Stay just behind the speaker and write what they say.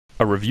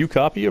A review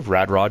copy of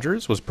Rad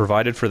Rodgers was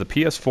provided for the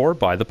PS4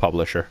 by the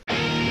publisher.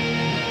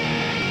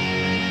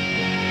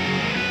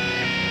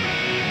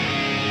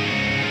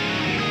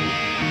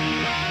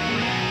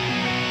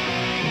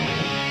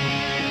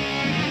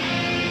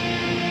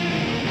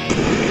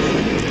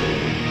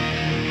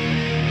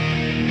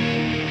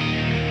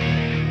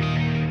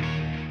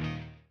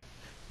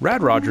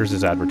 Rad Rodgers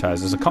is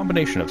advertised as a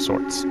combination of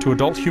sorts to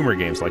adult humor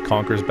games like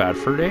Conker's Bad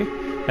Fur Day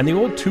and the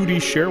old 2D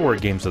shareware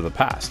games of the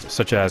past,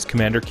 such as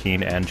Commander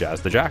Keen and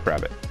Jazz the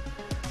Jackrabbit.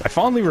 I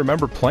fondly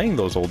remember playing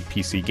those old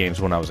PC games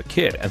when I was a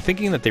kid and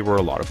thinking that they were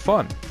a lot of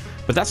fun,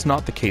 but that's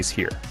not the case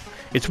here.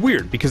 It's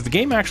weird because the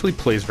game actually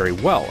plays very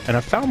well, and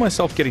I found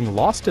myself getting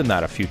lost in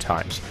that a few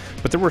times,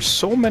 but there were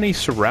so many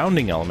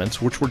surrounding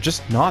elements which were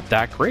just not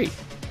that great.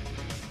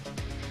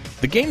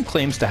 The game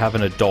claims to have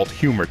an adult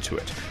humor to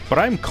it, but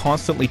I am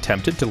constantly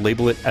tempted to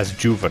label it as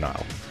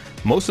juvenile.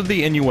 Most of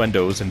the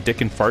innuendos and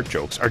dick and fart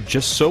jokes are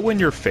just so in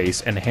your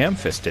face and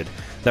ham-fisted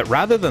that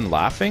rather than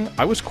laughing,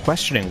 I was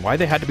questioning why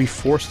they had to be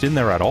forced in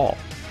there at all.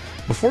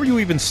 Before you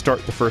even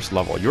start the first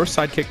level, your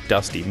sidekick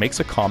Dusty makes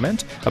a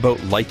comment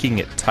about liking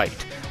it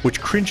tight,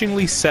 which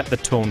cringingly set the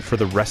tone for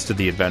the rest of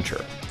the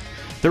adventure.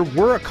 There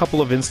were a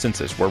couple of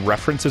instances where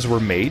references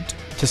were made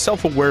to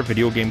self-aware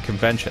video game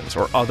conventions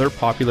or other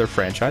popular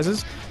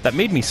franchises that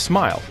made me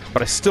smile,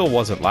 but I still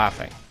wasn't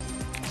laughing.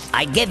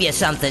 I'd give you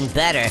something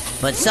better,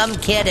 but some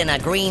kid in a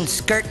green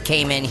skirt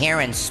came in here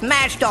and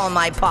smashed all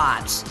my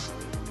pots.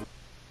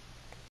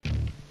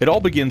 It all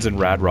begins in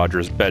Rad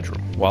Rodgers'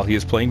 bedroom while he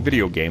is playing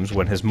video games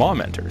when his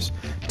mom enters,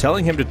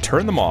 telling him to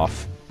turn them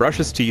off, brush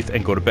his teeth,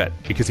 and go to bed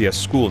because he has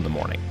school in the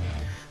morning.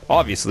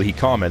 Obviously, he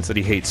comments that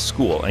he hates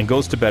school and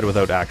goes to bed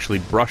without actually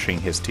brushing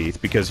his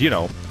teeth because, you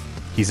know,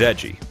 he's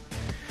edgy.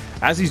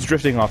 As he's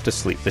drifting off to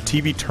sleep, the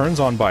TV turns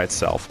on by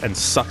itself and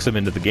sucks him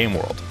into the game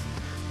world.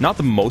 Not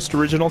the most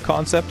original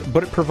concept,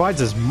 but it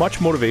provides as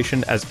much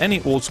motivation as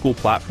any old-school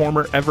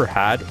platformer ever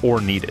had or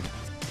needed.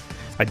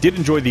 I did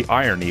enjoy the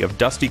irony of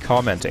Dusty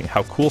commenting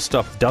how cool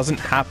stuff doesn't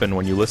happen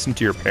when you listen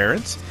to your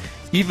parents,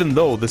 even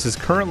though this is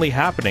currently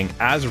happening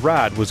as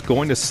Rad was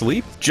going to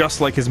sleep just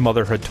like his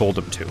mother had told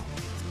him to.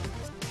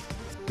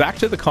 Back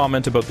to the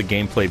comment about the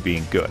gameplay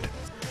being good.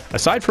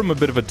 Aside from a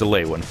bit of a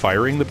delay when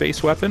firing the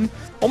base weapon,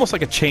 almost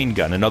like a chain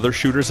gun in other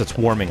shooters that's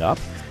warming up,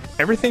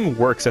 everything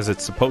works as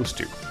it's supposed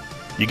to.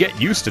 You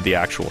get used to the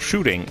actual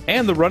shooting,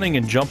 and the running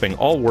and jumping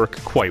all work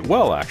quite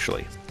well,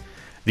 actually.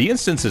 The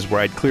instances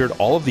where I'd cleared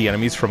all of the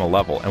enemies from a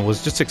level and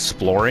was just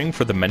exploring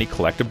for the many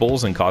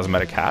collectibles and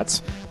cosmetic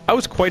hats, I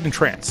was quite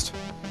entranced.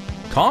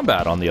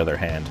 Combat, on the other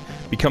hand,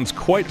 becomes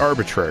quite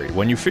arbitrary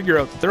when you figure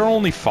out that there are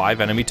only 5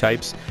 enemy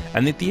types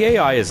and that the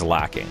AI is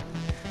lacking.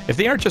 If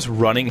they aren't just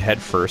running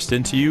headfirst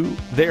into you,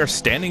 they are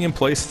standing in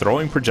place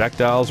throwing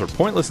projectiles or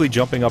pointlessly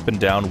jumping up and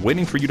down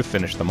waiting for you to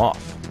finish them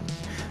off.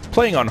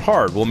 Playing on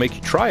hard will make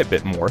you try a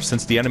bit more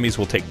since the enemies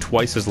will take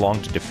twice as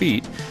long to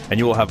defeat and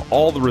you will have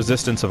all the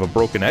resistance of a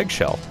broken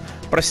eggshell,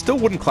 but I still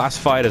wouldn't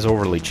classify it as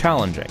overly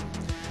challenging.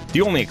 The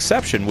only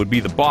exception would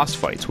be the boss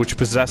fights, which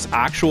possess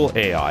actual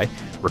AI,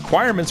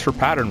 requirements for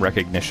pattern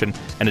recognition,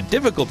 and a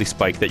difficulty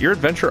spike that your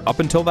adventure up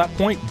until that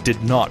point did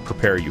not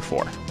prepare you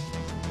for.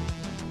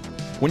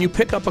 When you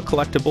pick up a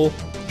collectible,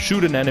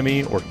 shoot an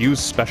enemy, or use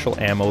special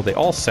ammo, they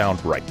all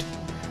sound right.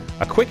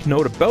 A quick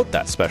note about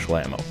that special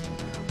ammo.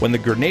 When the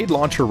grenade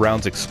launcher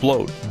rounds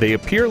explode, they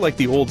appear like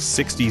the old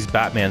 60s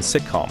Batman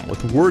sitcom,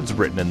 with words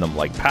written in them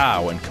like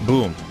POW and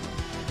KABOOM.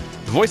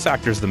 The voice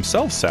actors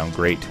themselves sound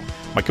great.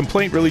 My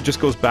complaint really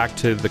just goes back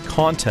to the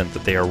content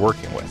that they are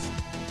working with.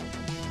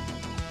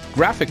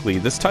 Graphically,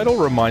 this title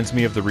reminds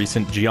me of the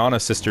recent Gianna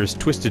Sisters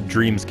Twisted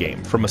Dreams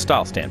game from a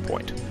style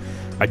standpoint.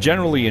 I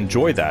generally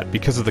enjoy that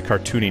because of the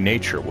cartoony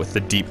nature with the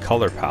deep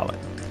color palette.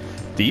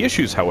 The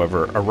issues,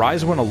 however,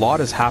 arise when a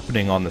lot is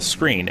happening on the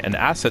screen and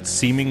assets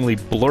seemingly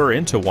blur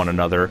into one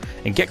another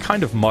and get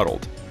kind of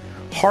muddled.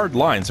 Hard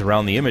lines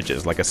around the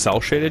images, like a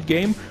cel-shaded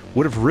game,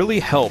 would have really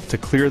helped to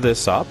clear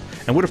this up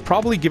and would have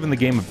probably given the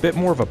game a bit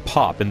more of a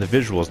pop in the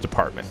visuals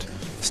department.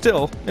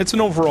 Still, it's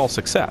an overall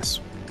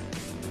success.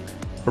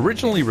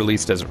 Originally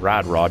released as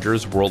Rad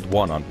Rodgers World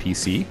 1 on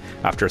PC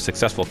after a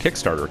successful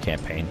Kickstarter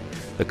campaign,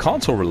 the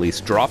console release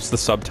drops the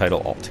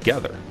subtitle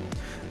altogether.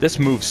 This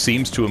move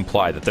seems to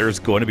imply that there is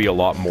going to be a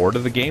lot more to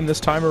the game this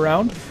time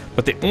around,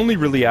 but they only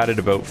really added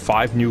about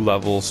 5 new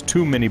levels,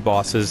 2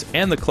 mini-bosses,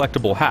 and the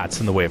collectible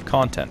hats in the way of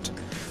content.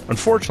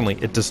 Unfortunately,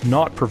 it does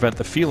not prevent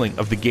the feeling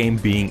of the game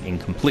being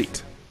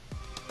incomplete.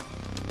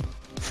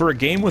 For a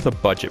game with a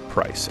budget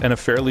price and a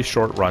fairly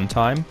short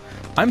runtime,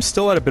 I'm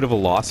still at a bit of a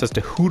loss as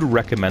to who to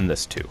recommend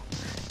this to.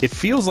 It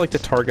feels like the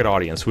target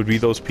audience would be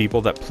those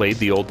people that played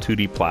the old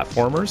 2D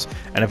platformers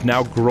and have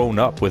now grown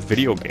up with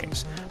video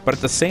games, but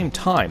at the same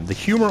time, the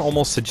humor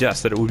almost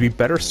suggests that it would be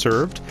better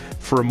served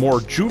for a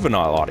more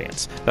juvenile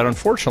audience that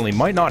unfortunately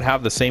might not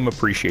have the same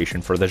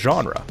appreciation for the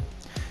genre.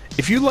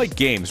 If you like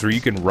games where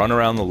you can run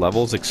around the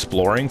levels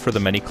exploring for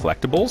the many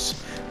collectibles,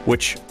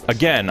 which,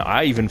 again,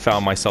 I even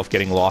found myself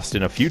getting lost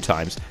in a few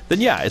times, then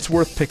yeah, it's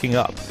worth picking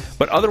up.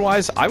 But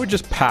otherwise, I would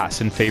just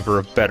pass in favor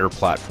of better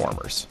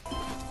platformers.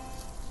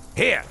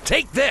 Here,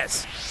 take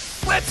this.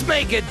 Let's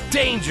make it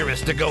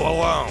dangerous to go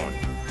alone.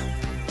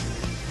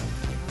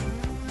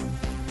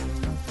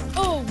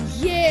 Oh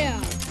yeah!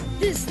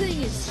 This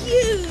thing is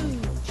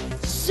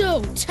huge!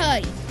 So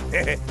tight!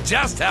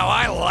 Just how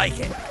I like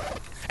it.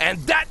 And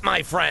that,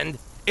 my friend,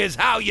 is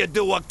how you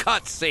do a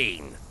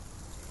cutscene.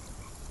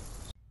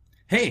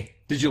 Hey,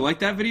 did you like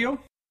that video?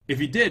 If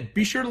you did,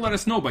 be sure to let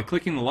us know by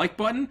clicking the like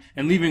button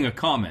and leaving a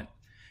comment.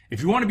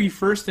 If you want to be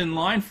first in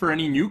line for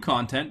any new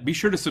content, be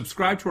sure to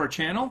subscribe to our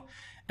channel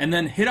and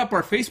then hit up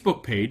our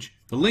Facebook page.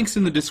 The link's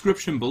in the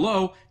description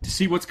below to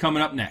see what's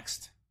coming up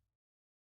next.